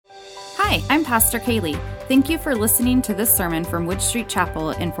Hi, I'm Pastor Kaylee. Thank you for listening to this sermon from Wood Street Chapel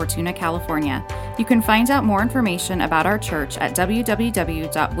in Fortuna, California. You can find out more information about our church at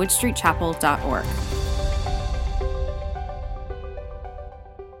www.woodstreetchapel.org.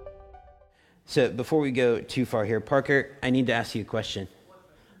 So before we go too far here, Parker, I need to ask you a question.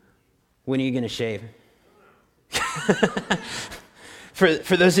 When are you going to shave?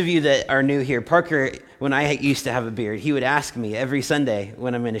 For those of you that are new here, Parker, when I used to have a beard, he would ask me every Sunday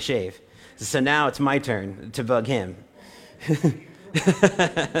when I'm going to shave. So now it's my turn to bug him.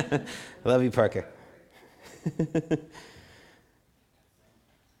 Love you, Parker.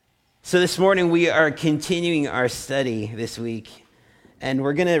 So this morning we are continuing our study this week, and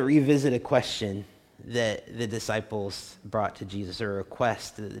we're going to revisit a question that the disciples brought to Jesus, or a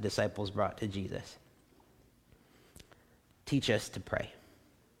request that the disciples brought to Jesus. Teach us to pray.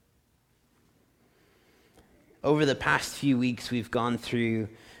 Over the past few weeks, we've gone through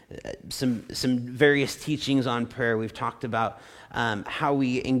some various teachings on prayer. We've talked about how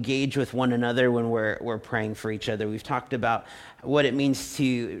we engage with one another when we're praying for each other. We've talked about what it means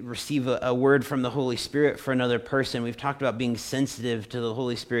to receive a word from the Holy Spirit for another person. We've talked about being sensitive to the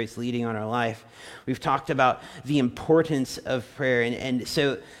Holy Spirit's leading on our life. We've talked about the importance of prayer. And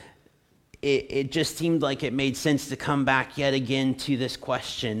so it just seemed like it made sense to come back yet again to this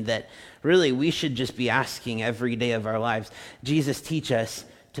question that really we should just be asking every day of our lives. Jesus, teach us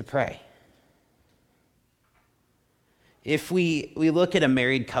to pray. If we look at a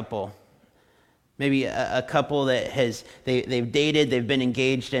married couple, maybe a couple that they've dated, they've been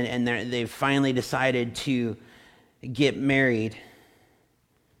engaged, and they've finally decided to get married,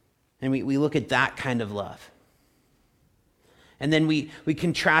 and we look at that kind of love. And then we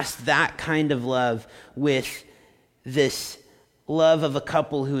contrast that kind of love with this love of a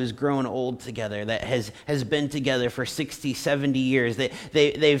couple who has grown old together, that has been together for 60, 70 years.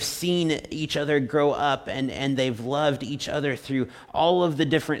 They've seen each other grow up, and they've loved each other through all of the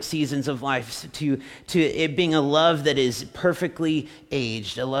different seasons of life, to it being a love that is perfectly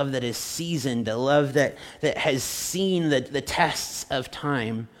aged, a love that is seasoned, a love that has seen the tests of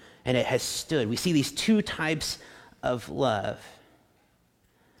time, and it has stood. We see these two types of love.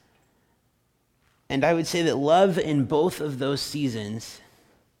 And I would say that love in both of those seasons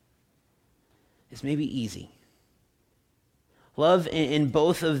is maybe easy. Love in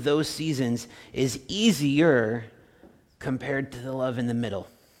both of those seasons is easier compared to the love in the middle.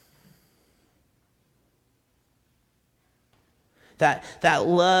 That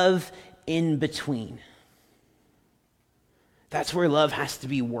love in between. That's where love has to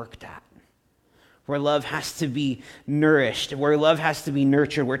be worked at. Where love has to be nourished, where love has to be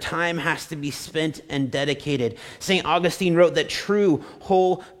nurtured, where time has to be spent and dedicated. St. Augustine wrote that true,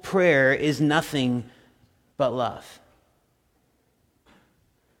 whole prayer is nothing but love.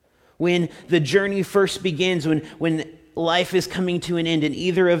 When the journey first begins, when life is coming to an end in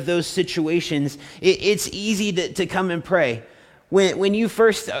either of those situations, it's easy to come and pray. When you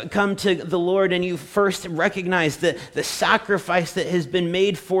first come to the Lord and you first recognize the sacrifice that has been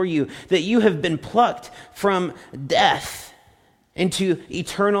made for you, that you have been plucked from death into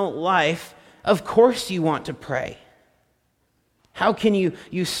eternal life, of course you want to pray. How can you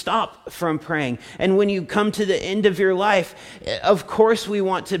stop from praying? And when you come to the end of your life, of course we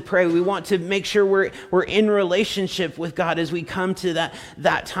want to pray. We want to make sure we're in relationship with God as we come to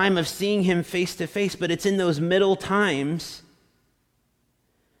that time of seeing Him face to face. But it's in those middle times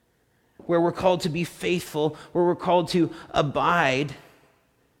where we're called to be faithful, where we're called to abide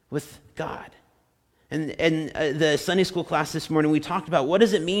with God. And the Sunday school class this morning, we talked about what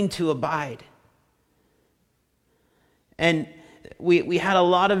does it mean to abide? And we had a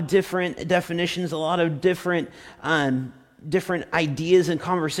lot of different definitions, a lot of different ideas and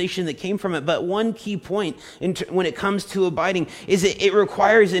conversation that came from it. But one key point when it comes to abiding is it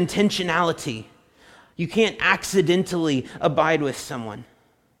requires intentionality. You can't accidentally abide with someone.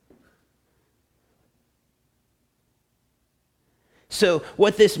 So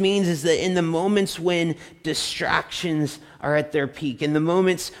what this means is that in the moments when distractions are at their peak, in the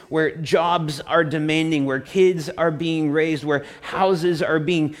moments where jobs are demanding, where kids are being raised, where houses are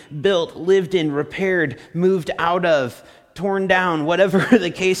being built, lived in, repaired, moved out of, torn down, whatever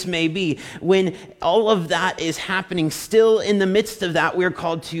the case may be, when all of that is happening, still in the midst of that, we're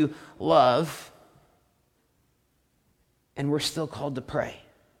called to love, and we're still called to pray.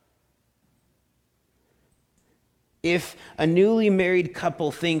 If a newly married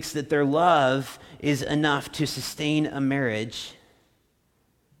couple thinks that their love is enough to sustain a marriage,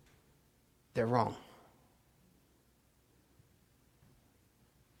 they're wrong.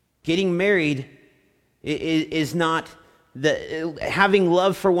 Getting married is not Having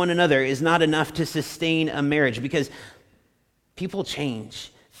love for one another is not enough to sustain a marriage, because people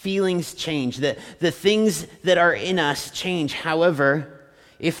change, feelings change, the things that are in us change. However,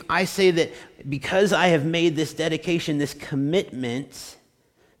 if I say that because I have made this dedication, this commitment,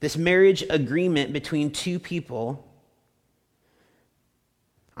 this marriage agreement between two people,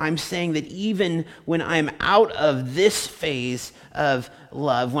 I'm saying that even when I'm out of this phase of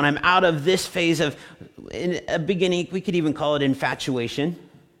love, when I'm out of this phase of, in a beginning, we could even call it infatuation,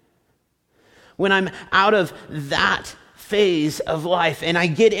 when I'm out of that phase of life and I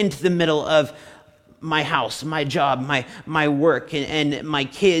get into the middle of my house, my job, my work, and my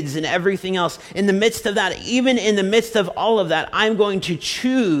kids and everything else, in the midst of that, even in the midst of all of that, I'm going to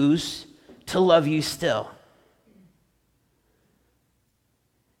choose to love you still.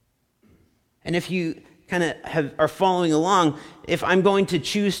 And if you kind of are following along, if I'm going to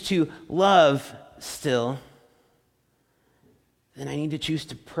choose to love still, then I need to choose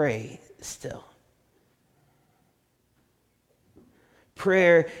to pray still.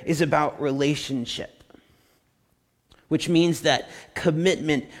 Prayer is about relationship, which means that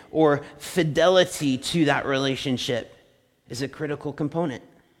commitment or fidelity to that relationship is a critical component.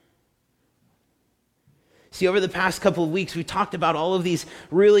 See, over the past couple of weeks, we talked about all of these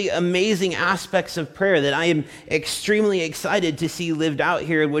really amazing aspects of prayer that I am extremely excited to see lived out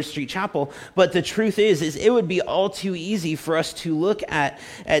here at Wood Street Chapel. But the truth is it would be all too easy for us to look at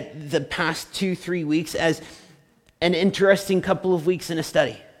the past 2-3 weeks as an interesting couple of weeks in a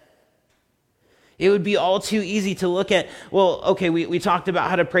study. It would be all too easy to look at, well, okay, we talked about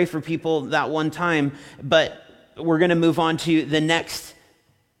how to pray for people that one time, but we're going to move on to the next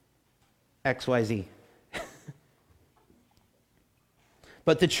XYZ.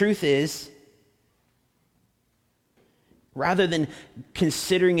 But the truth is, rather than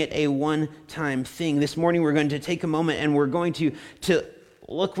considering it a one-time thing, this morning we're going to take a moment and we're going to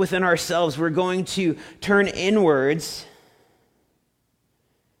look within ourselves. We're going to turn inwards,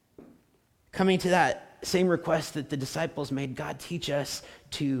 coming to that same request that the disciples made. God, teach us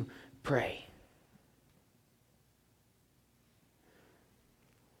to pray.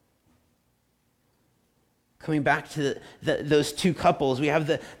 Coming back to those two couples, we have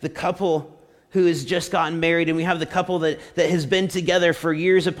the couple who has just gotten married, and we have the couple that has been together for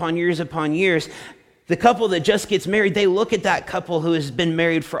years upon years upon years. The couple that just gets married, they look at that couple who has been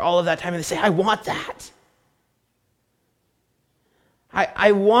married for all of that time and they say, I want that.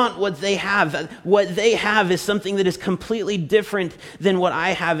 I want what they have. What they have is something that is completely different than what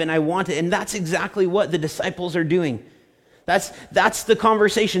I have, and I want it. And that's exactly what the disciples are doing. That's the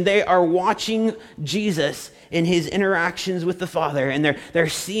conversation. They are watching Jesus in his interactions with the Father, and they're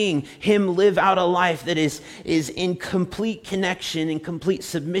seeing him live out a life that is in complete connection and complete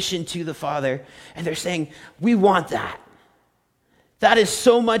submission to the Father. And they're saying, we want that. That is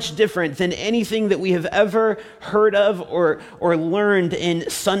so much different than anything that we have ever heard of or learned in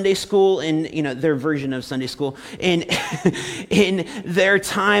Sunday school, in their version of Sunday school, in their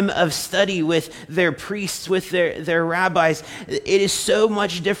time of study with their priests, with their rabbis. It is so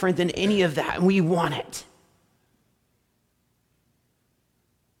much different than any of that, and we want it.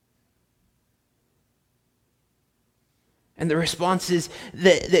 And the responses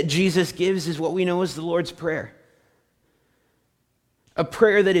that Jesus gives is what we know as the Lord's Prayer. A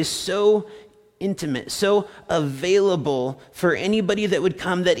prayer that is so intimate, so available for anybody that would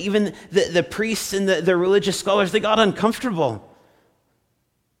come, that even the priests and the religious scholars, they got uncomfortable.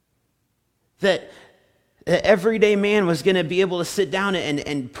 That the everyday man was going to be able to sit down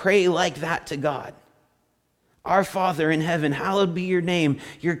and pray like that to God. Our Father in heaven, hallowed be your name.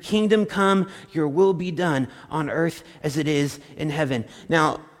 Your kingdom come, your will be done on earth as it is in heaven.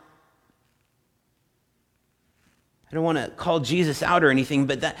 Now, I don't want to call Jesus out or anything,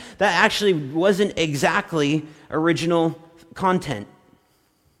 but that actually wasn't exactly original content.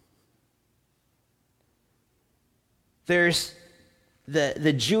 There's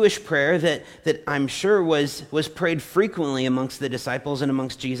the Jewish prayer that I'm sure was prayed frequently amongst the disciples and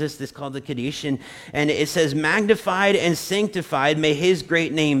amongst Jesus. This is called the Kaddish, and it says, magnified and sanctified may his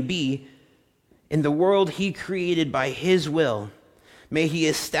great name be in the world he created by his will. May he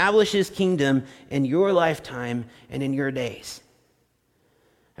establish his kingdom in your lifetime and in your days.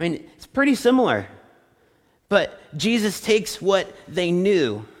 I mean, it's pretty similar. But Jesus takes what they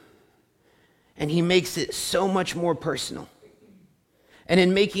knew and he makes it so much more personal. And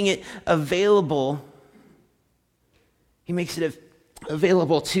in making it available, he makes it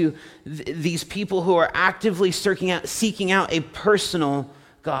available to these people who are actively seeking out a personal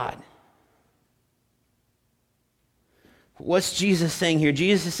God. What's Jesus saying here?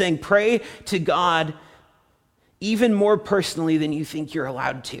 Jesus is saying, pray to God even more personally than you think you're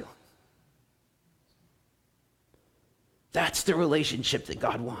allowed to. That's the relationship that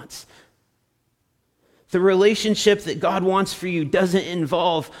God wants. The relationship that God wants for you doesn't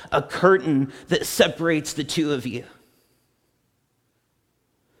involve a curtain that separates the two of you.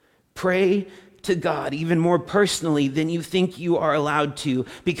 Pray to God even more personally than you think you are allowed to,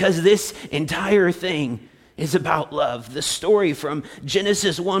 because this entire thing is about love. The story from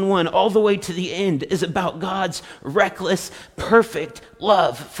Genesis 1:1 all the way to the end is about God's reckless, perfect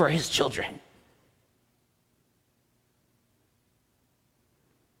love for his children.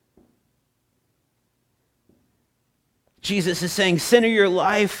 Jesus is saying, center your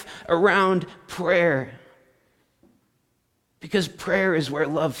life around prayer, because prayer is where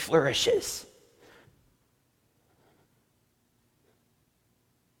love flourishes.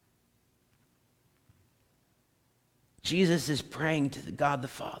 Jesus is praying to God the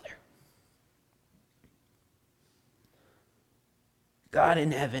Father. God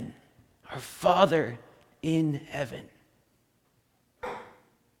in heaven, our Father in heaven,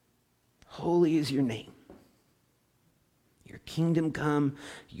 holy is your name. Your kingdom come,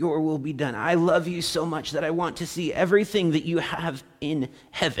 your will be done. I love you so much that I want to see everything that you have in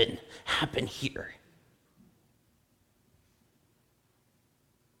heaven happen here.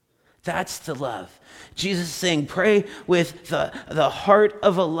 That's the love. Jesus is saying, pray with the heart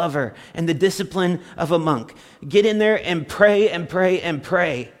of a lover and the discipline of a monk. Get in there and pray and pray and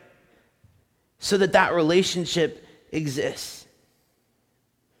pray so that that relationship exists.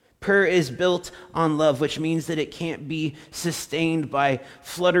 Prayer is built on love, which means that it can't be sustained by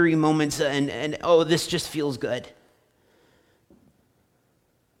fluttery moments and oh, this just feels good.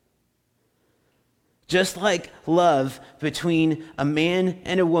 Just like love between a man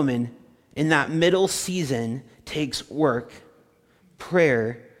and a woman in that middle season takes work,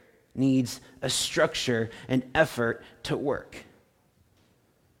 prayer needs a structure and effort to work.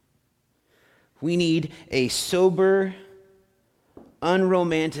 We need a sober,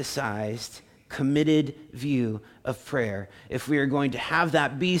 unromanticized, committed view of prayer if we are going to have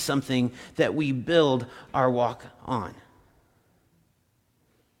that be something that we build our walk on.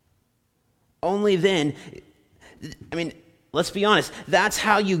 Only then, let's be honest, that's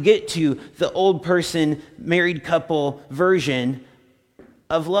how you get to the old person, married couple version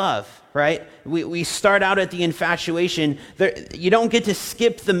of love, right? We start out at the infatuation. You don't get to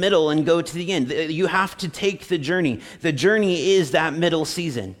skip the middle and go to the end. You have to take the journey. The journey is that middle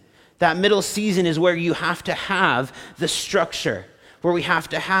season. That middle season is where you have to have the structure, where we have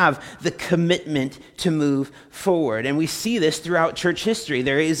to have the commitment to move forward. And we see this throughout church history.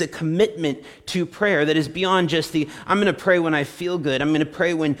 There is a commitment to prayer that is beyond just I'm going to pray when I feel good. I'm going to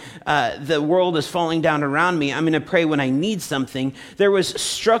pray when the world is falling down around me. I'm going to pray when I need something. There was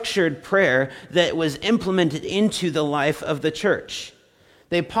structured prayer that was implemented into the life of the church.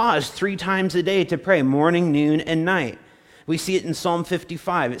 They paused 3 times a day to pray, morning, noon, and night. We see it in Psalm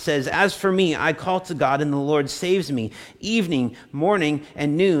 55. It says, "As for me, I call to God, and the Lord saves me. Evening, morning,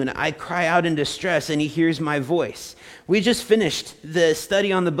 and noon, I cry out in distress, and he hears my voice." We just finished the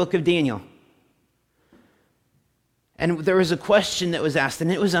study on the book of Daniel. And there was a question that was asked,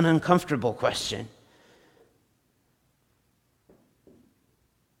 and it was an uncomfortable question.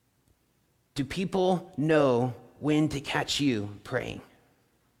 Do people know when to catch you praying?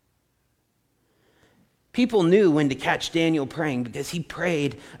 People knew when to catch Daniel praying because he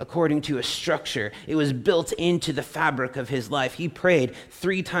prayed according to a structure. It was built into the fabric of his life. He prayed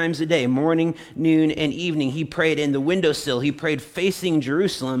 3 times a day, morning, noon, and evening. He prayed in the windowsill. He prayed facing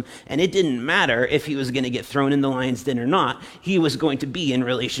Jerusalem, and it didn't matter if he was going to get thrown in the lion's den or not. He was going to be in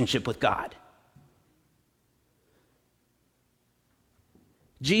relationship with God.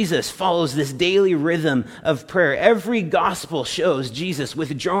 Jesus follows this daily rhythm of prayer. Every gospel shows Jesus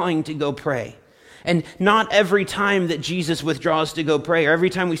withdrawing to go pray. And not every time that Jesus withdraws to go pray, or every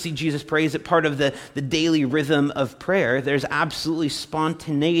time we see Jesus pray, is it part of the daily rhythm of prayer. There's absolutely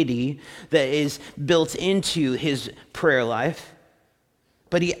spontaneity that is built into his prayer life.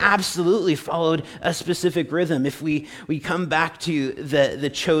 But he absolutely followed a specific rhythm. If we come back to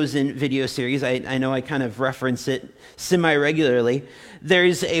the Chosen video series, I know I kind of reference it semi-regularly.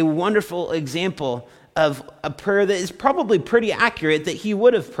 There's a wonderful example of a prayer that is probably pretty accurate that he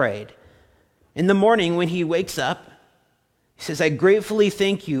would have prayed. In the morning when he wakes up, he says, "I gratefully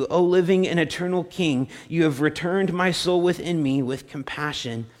thank you, O living and eternal King. You have returned my soul within me with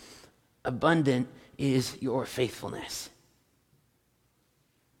compassion. Abundant is your faithfulness."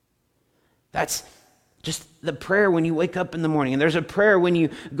 That's Just the prayer when you wake up in the morning, and there's a prayer when you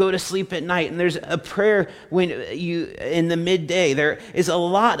go to sleep at night, and there's a prayer when you in the midday. There is a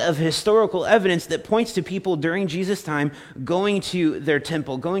lot of historical evidence that points to people during Jesus' time going to their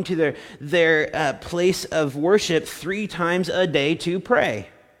temple, going to their place of worship 3 times a day to pray.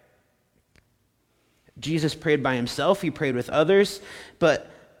 Jesus prayed by himself, he prayed with others, but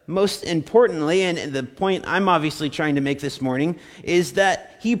most importantly, and the point I'm obviously trying to make this morning, is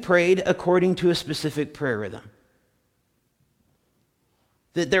that he prayed according to a specific prayer rhythm.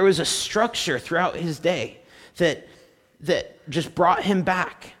 That there was a structure throughout his day that just brought him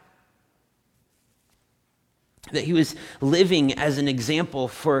back. That he was living as an example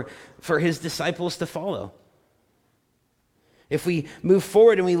for his disciples to follow. If we move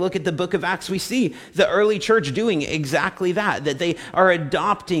forward and we look at the book of Acts, we see the early church doing exactly that they are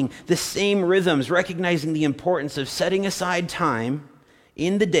adopting the same rhythms, recognizing the importance of setting aside time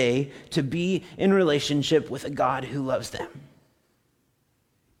in the day to be in relationship with a God who loves them.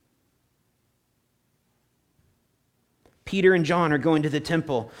 Peter and John are going to the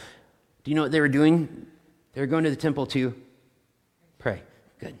temple. Do you know what they were doing? They were going to the temple to pray.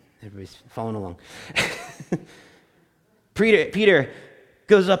 Good. Everybody's following along. Peter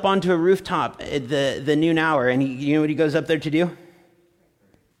goes up onto a rooftop at the noon hour, and you know what he goes up there to do? Good,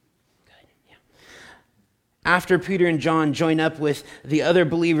 yeah. After Peter and John join up with the other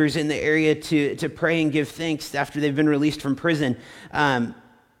believers in the area to pray and give thanks after they've been released from prison, the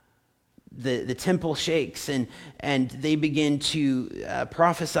temple shakes, and they begin to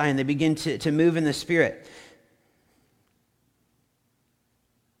prophesy, and they begin to move in the Spirit.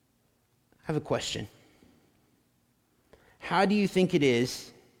 I have a question. How do you think it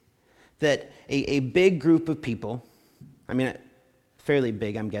is that a big group of people, I mean, fairly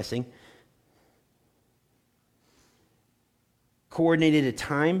big, I'm guessing, coordinated a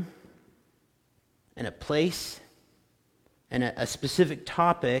time and a place and a specific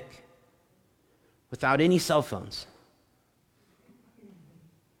topic without any cell phones?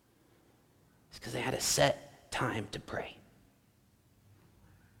 It's because they had a set time to pray.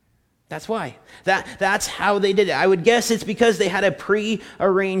 That's why. That's how they did it. I would guess it's because they had a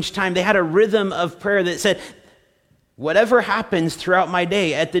pre-arranged time. They had a rhythm of prayer that said, whatever happens throughout my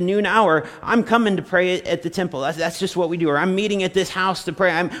day at the noon hour, I'm coming to pray at the temple. That's just what we do. Or I'm meeting at this house to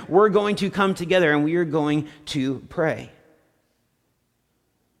pray. We're going to come together and we are going to pray.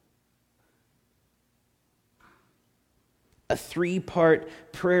 A 3-part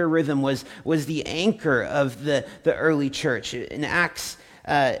prayer rhythm was the anchor of the early church. In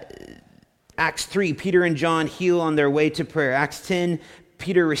Acts 3, Peter and John heal on their way to prayer. Acts 10,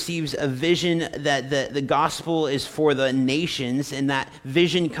 Peter receives a vision that the gospel is for the nations, and that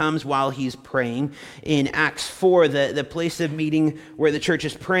vision comes while he's praying. In Acts 4, the place of meeting where the church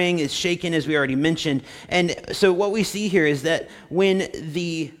is praying is shaken, as we already mentioned. And so what we see here is that when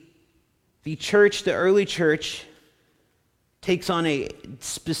the church, the early church, takes on a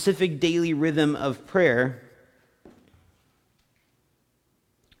specific daily rhythm of prayer,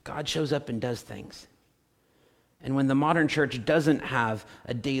 God shows up and does things. And when the modern church doesn't have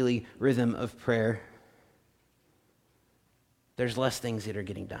a daily rhythm of prayer, there's less things that are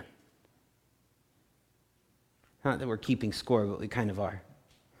getting done. Not that we're keeping score, but we kind of are.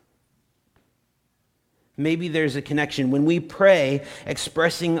 Maybe there's a connection. When we pray,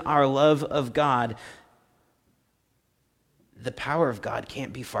 expressing our love of God, the power of God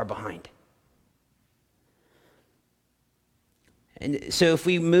can't be far behind. And so if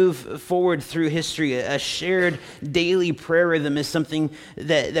we move forward through history, a shared daily prayer rhythm is something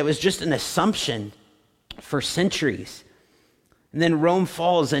that was just an assumption for centuries. And then Rome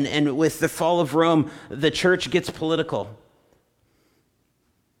falls, and with the fall of Rome, the church gets political.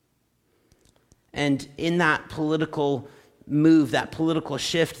 And in that political move, that political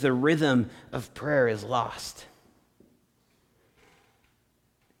shift, the rhythm of prayer is lost.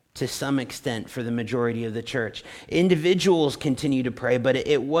 To some extent for the majority of the church. Individuals continue to pray, but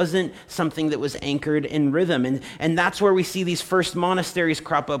it wasn't something that was anchored in rhythm. And that's where we see these first monasteries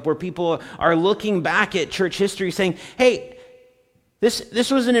crop up, where people are looking back at church history saying, hey, this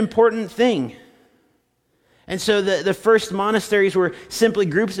was an important thing. And so the first monasteries were simply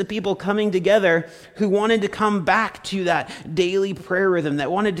groups of people coming together who wanted to come back to that daily prayer rhythm, that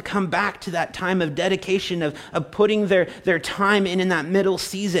wanted to come back to that time of dedication, of putting their time in that middle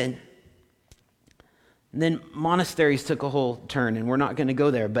season. And then monasteries took a whole turn, and we're not going to go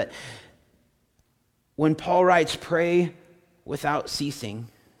there. But when Paul writes, pray without ceasing,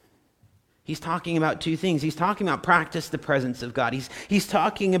 he's talking about 2 things. He's talking about practice the presence of God. He's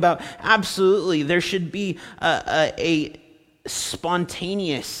talking about absolutely there should be a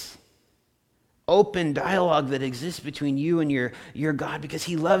spontaneous open dialogue that exists between you and your God, because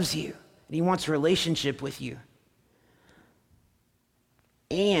he loves you and he wants a relationship with you.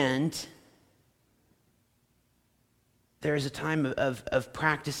 And there is a time of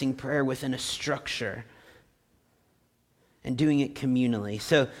practicing prayer within a structure and doing it communally.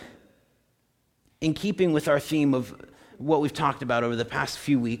 So, in keeping with our theme of what we've talked about over the past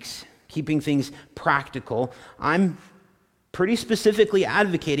few weeks, keeping things practical, I'm pretty specifically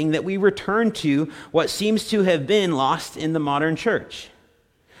advocating that we return to what seems to have been lost in the modern church.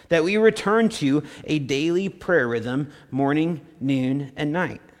 That we return to a daily prayer rhythm, morning, noon, and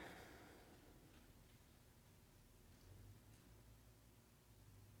night.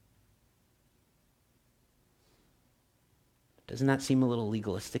 Doesn't that seem a little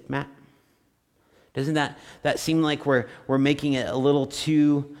legalistic, Matt? Doesn't that seem like we're making it a little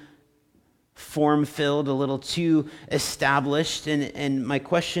too form-filled, a little too established? And my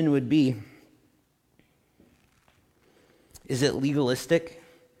question would be, is it legalistic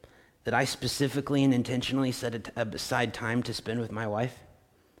that I specifically and intentionally set aside time to spend with my wife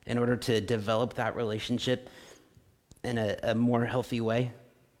in order to develop that relationship in a more healthy way?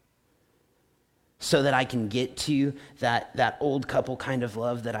 So that I can get to that old couple kind of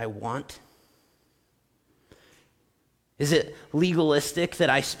love that I want? Is it legalistic that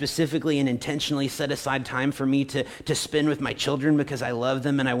I specifically and intentionally set aside time for me to spend with my children because I love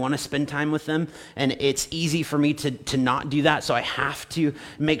them and I want to spend time with them? And it's easy for me to not do that, so I have to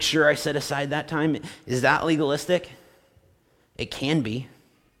make sure I set aside that time. Is that legalistic? It can be.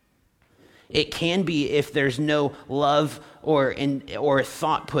 It can be if there's no love or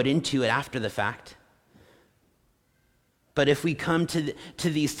thought put into it after the fact. But if we come to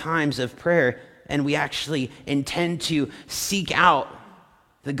these times of prayer and we actually intend to seek out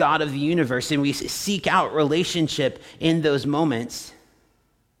the God of the universe and we seek out relationship in those moments,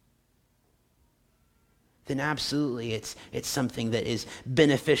 then absolutely it's something that is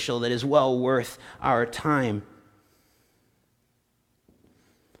beneficial, that is well worth our time.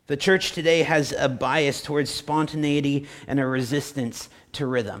 The church today has a bias towards spontaneity and a resistance to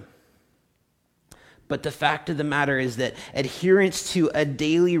rhythm. But the fact of the matter is that adherence to a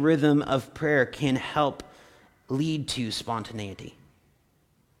daily rhythm of prayer can help lead to spontaneity.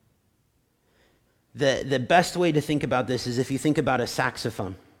 The best way to think about this is if you think about a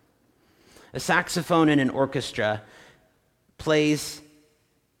saxophone. A saxophone in an orchestra plays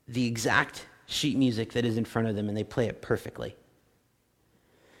the exact sheet music that is in front of them, and they play it perfectly.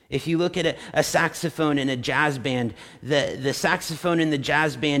 If you look at a saxophone in a jazz band, the saxophone in the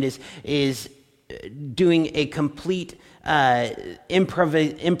jazz band is doing a complete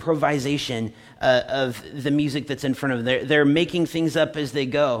improvisation of the music that's in front of them. They're making things up as they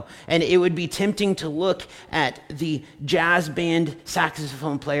go. And it would be tempting to look at the jazz band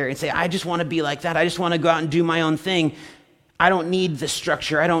saxophone player and say, I just want to be like that. I just want to go out and do my own thing. I don't need the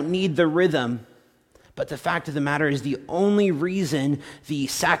structure. I don't need the rhythm. But the fact of the matter is the only reason the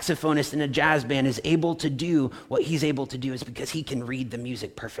saxophonist in a jazz band is able to do what he's able to do is because he can read the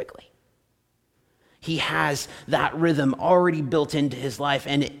music perfectly. He has that rhythm already built into his life,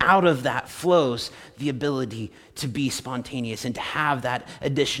 and out of that flows the ability to be spontaneous and to have that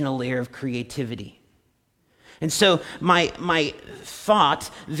additional layer of creativity. And so my thought,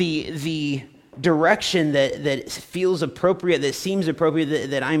 the direction that feels appropriate, that seems appropriate,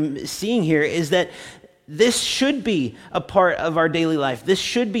 that I'm seeing here is that this should be a part of our daily life. This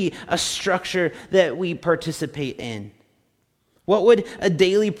should be a structure that we participate in. What would a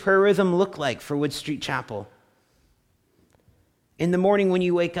daily prayer rhythm look like for Wood Street Chapel? In the morning when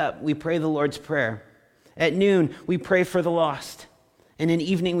you wake up, we pray the Lord's Prayer. At noon, we pray for the lost. And in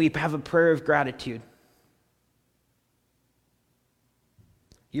evening, we have a prayer of gratitude.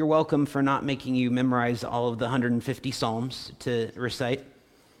 You're welcome for not making you memorize all of the 150 Psalms to recite.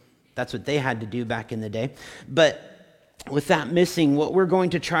 That's what they had to do back in the day. But with that missing, what we're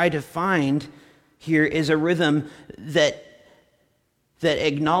going to try to find here is a rhythm that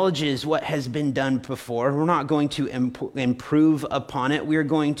acknowledges what has been done before. We're not going to improve upon it. We're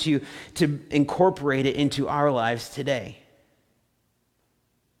going to incorporate it into our lives today.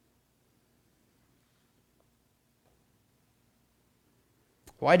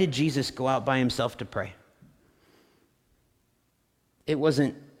 Why did Jesus go out by himself to pray? It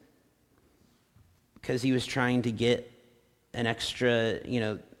wasn't because he was trying to get an extra,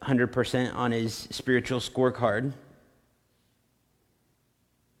 100% on his spiritual scorecard.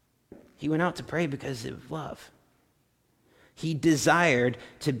 He went out to pray because of love. He desired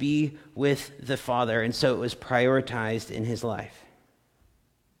to be with the Father, and so it was prioritized in his life.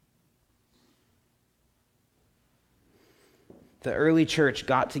 The early church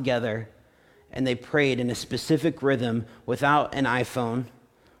got together and they prayed in a specific rhythm without an iPhone,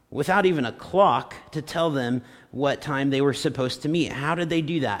 without even a clock to tell them what time they were supposed to meet. How did they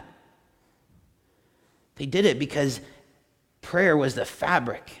do that? They did it because prayer was the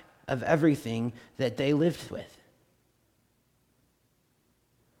fabric of everything that they lived with.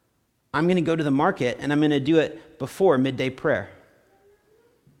 I'm going to go to the market, and I'm going to do it before midday prayer.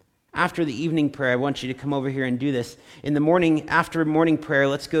 After the evening prayer, I want you to come over here and do this. In the morning, after morning prayer,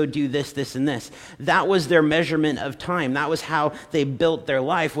 let's go do this, this, and this. That was their measurement of time. That was how they built their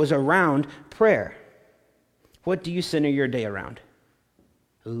life, was around prayer. What do you center your day around?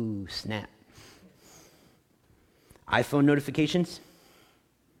 Ooh, snap. iPhone notifications?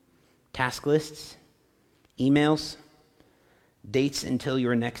 Task lists? Emails? Dates until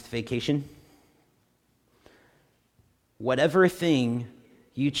your next vacation? Whatever thing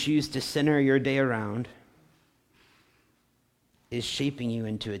you choose to center your day around is shaping you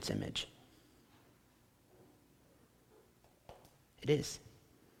into its image. It is.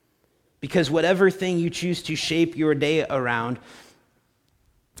 Because whatever thing you choose to shape your day around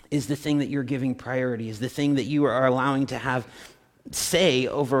is the thing that you're giving priority, is the thing that you are allowing to have say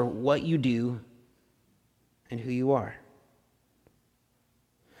over what you do and who you are.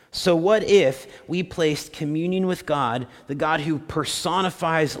 So what if we placed communion with God, the God who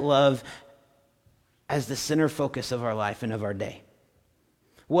personifies love, as the center focus of our life and of our day?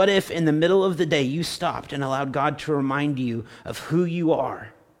 What if in the middle of the day you stopped and allowed God to remind you of who you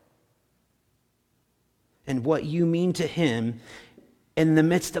are and what you mean to him in the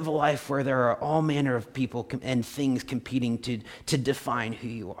midst of a life where there are all manner of people and things competing to define who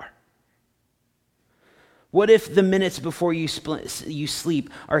you are? What if the minutes before you sleep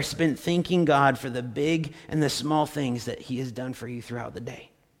are spent thanking God for the big and the small things that he has done for you throughout the day?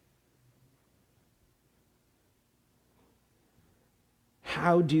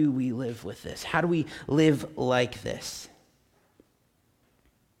 How do we live with this? How do we live like this?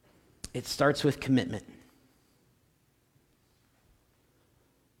 It starts with commitment.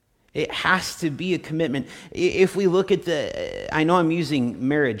 It has to be a commitment. If we look at I know I'm using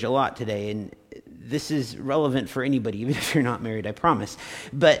marriage a lot today, and this is relevant for anybody, even if you're not married, I promise.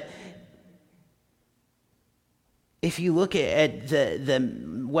 But if you look at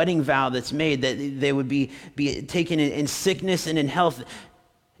the wedding vow that's made, that they would be taken in sickness and in health,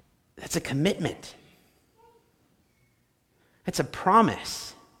 that's a commitment. That's a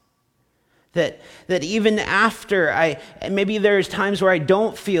promise. That even after maybe there's times where I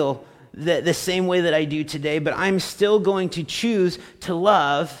don't feel the same way that I do today, but I'm still going to choose to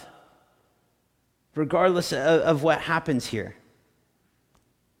love regardless of what happens here.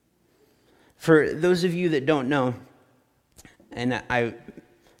 For those of you that don't know, and I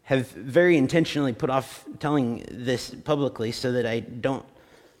have very intentionally put off telling this publicly so that I don't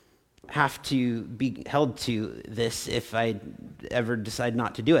have to be held to this if I ever decide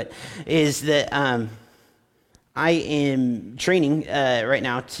not to do it, is that I am training right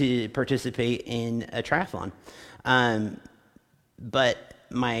now to participate in a triathlon. But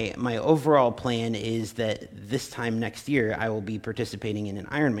my overall plan is that this time next year I will be participating in an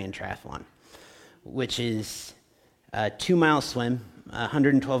Ironman triathlon, which is a 2-mile swim,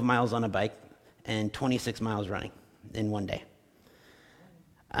 112 miles on a bike, and 26 miles running in one day.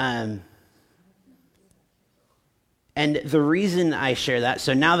 And the reason I share that,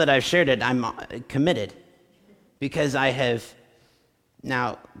 so now that I've shared it, I'm committed, because I have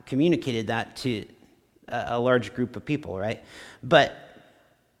now communicated that to a large group of people, right? But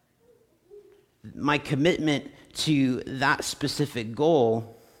my commitment to that specific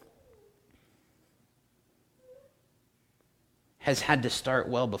goal has had to start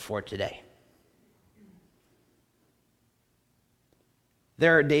well before today.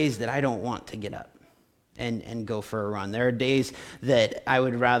 There are days that I don't want to get up and go for a run. There are days that I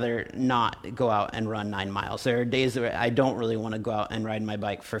would rather not go out and run 9 miles. There are days that I don't really want to go out and ride my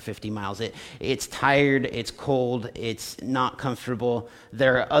bike for 50 miles. It's tired, it's cold, it's not comfortable.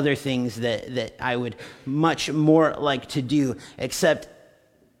 There are other things that I would much more like to do, except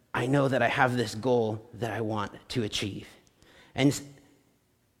I know that I have this goal that I want to achieve. And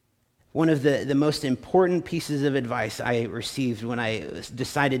one of the most important pieces of advice I received when I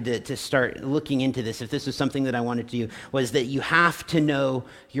decided to start looking into this, if this was something that I wanted to do, was that you have to know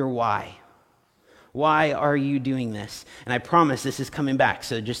your why. Why are you doing this? And I promise this is coming back,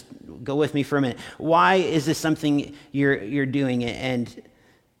 so just go with me for a minute. Why is this something you're doing? And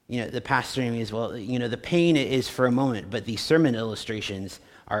the pastor in me is, well, the pain is for a moment, but the sermon illustrations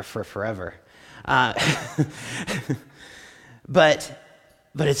are for forever.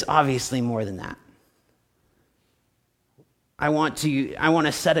 But it's obviously more than that. I want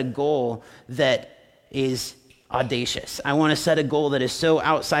to set a goal that is audacious. I want to set a goal that is so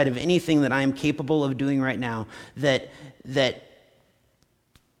outside of anything that I am capable of doing right now that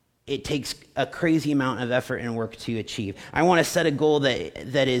it takes a crazy amount of effort and work to achieve. I want to set a goal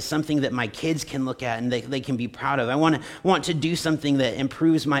that is something that my kids can look at and they can be proud of. I want to do something that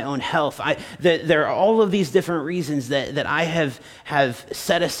improves my own health. There are all of these different reasons that I have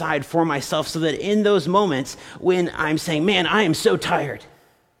set aside for myself so that in those moments when I'm saying, man, I am so tired.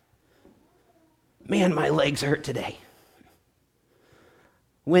 Man, my legs hurt today.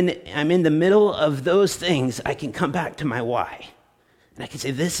 When I'm in the middle of those things, I can come back to my why. And I can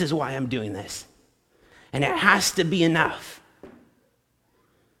say, this is why I'm doing this. And it has to be enough.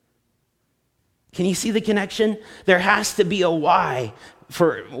 Can you see the connection? There has to be a why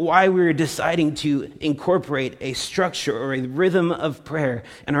for why we're deciding to incorporate a structure or a rhythm of prayer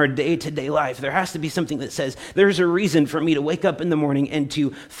in our day-to-day life. There has to be something that says, there's a reason for me to wake up in the morning and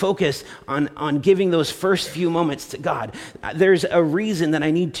to focus on giving those first few moments to God. There's a reason that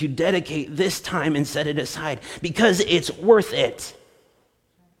I need to dedicate this time and set it aside because it's worth it.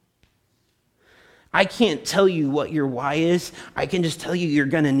 I can't tell you what your why is. I can just tell you you're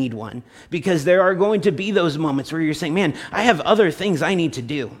going to need one because there are going to be those moments where you're saying, man, I have other things I need to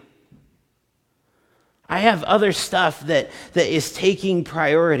do. I have other stuff that is taking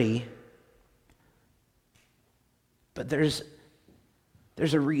priority. But there's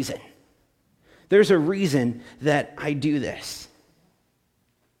a reason. There's a reason that I do this.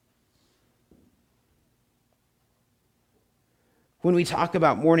 When we talk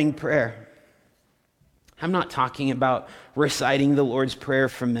about morning prayer, I'm not talking about reciting the Lord's Prayer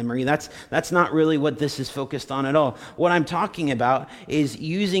from memory. That's not really what this is focused on at all. What I'm talking about is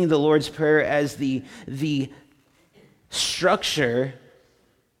using the Lord's Prayer as the structure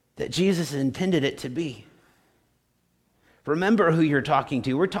that Jesus intended it to be. Remember who you're talking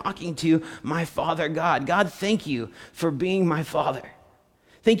to. We're talking to my Father God. God, thank you for being my Father.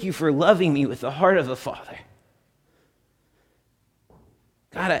 Thank you for loving me with the heart of a father.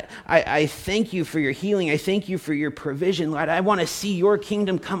 God, I thank you for your healing. I thank you for your provision, Lord. I want to see your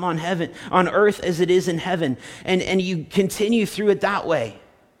kingdom come on earth as it is in heaven. And you continue through it that way.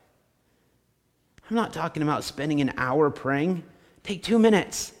 I'm not talking about spending an hour praying. Take 2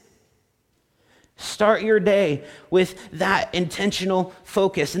 minutes. Start your day with that intentional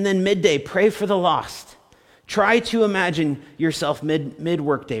focus. And then midday, pray for the lost. Try to imagine yourself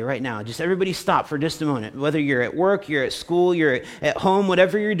mid-work day right now. Just everybody stop for just a moment. Whether you're at work, you're at school, you're at home,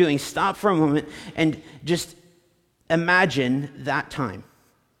 whatever you're doing, stop for a moment and just imagine that time.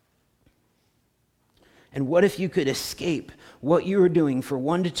 And what if you could escape what you were doing for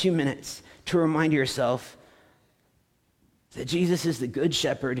 1 to 2 minutes to remind yourself that Jesus is the good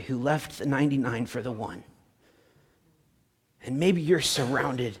shepherd who left the 99 for the one. And maybe you're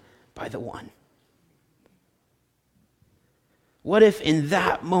surrounded by the one. What if in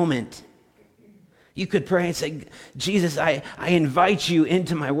that moment you could pray and say, Jesus, I invite you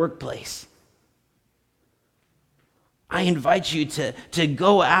into my workplace. I invite you to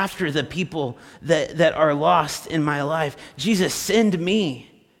go after the people that are lost in my life. Jesus, send me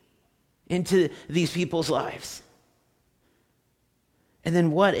into these people's lives. And then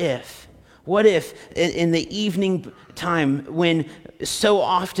what if in the evening time when so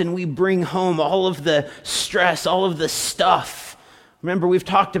often we bring home all of the stress, all of the stuff. Remember, we've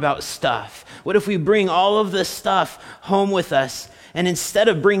talked about stuff. What if we bring all of the stuff home with us, and instead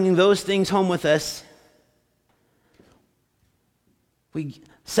of bringing those things home with us, we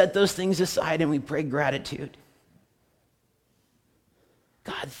set those things aside and we pray gratitude.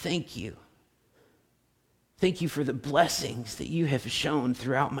 God, thank you. Thank you for the blessings that you have shown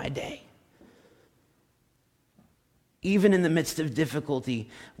throughout my day. Even in the midst of difficulty,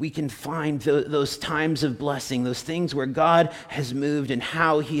 we can find those times of blessing, those things where God has moved and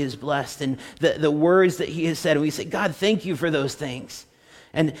how he has blessed and the words that he has said. And we say, God, thank you for those things.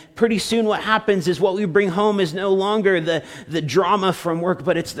 And pretty soon what happens is what we bring home is no longer the drama from work,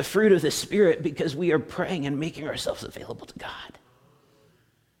 but it's the fruit of the Spirit because we are praying and making ourselves available to God.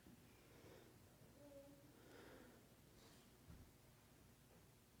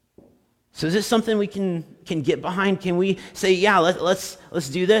 So is this something we can get behind? Can we say, yeah, let's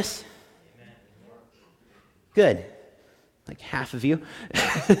do this? Amen. Good. Like half of you.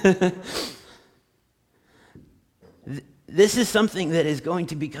 This is something that is going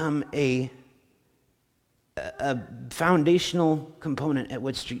to become a foundational component at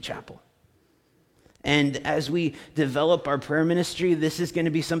Wood Street Chapel. And as we develop our prayer ministry, this is going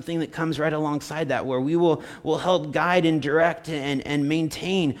to be something that comes right alongside that, where we will help guide and direct and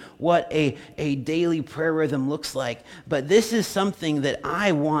maintain what a daily prayer rhythm looks like. But this is something that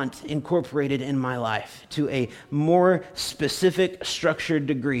I want incorporated in my life to a more specific, structured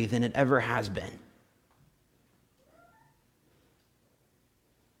degree than it ever has been.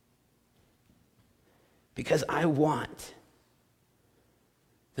 Because I want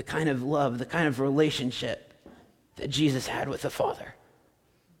the kind of love, the kind of relationship that Jesus had with the Father.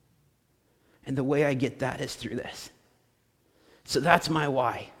 And the way I get that is through this. So that's my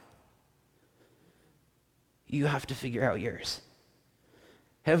why. You have to figure out yours.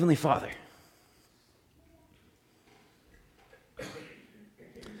 Heavenly Father,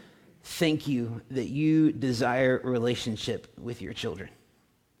 thank you that you desire a relationship with your children.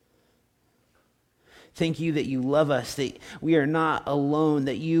 Thank you that you love us, that we are not alone,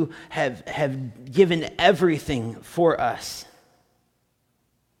 that you have given everything for us.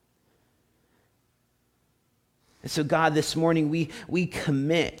 And so, God, this morning we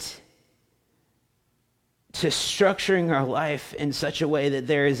commit to structuring our life in such a way that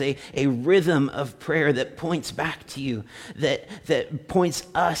there is a rhythm of prayer that points back to you, that points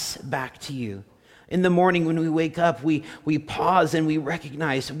us back to you. In the morning when we wake up, we pause and we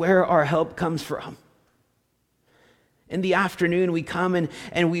recognize where our help comes from. In the afternoon, we come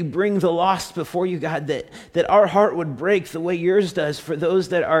and we bring the lost before you, God, that our heart would break the way yours does for those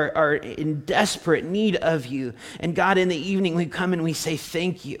that are in desperate need of you. And God, in the evening, we come and we say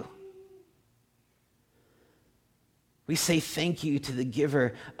thank you. We say thank you to the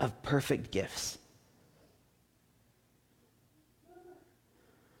giver of perfect gifts.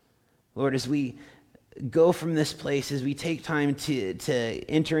 Lord, as we go from this place, as we take time to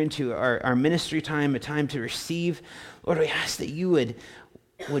enter into our ministry time, a time to receive, Lord, we ask that you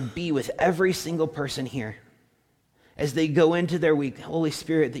would be with every single person here. As they go into their week, Holy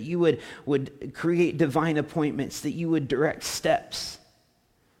Spirit, that you would create divine appointments, that you would direct steps,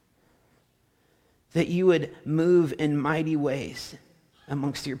 that you would move in mighty ways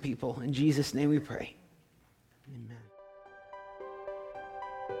amongst your people. In Jesus' name we pray. Amen.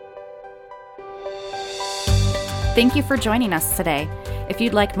 Thank you for joining us today. If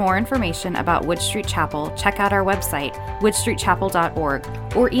you'd like more information about Wood Street Chapel, check out our website,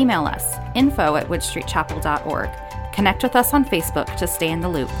 woodstreetchapel.org, or email us, info@woodstreetchapel.org. Connect with us on Facebook to stay in the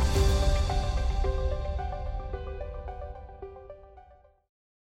loop.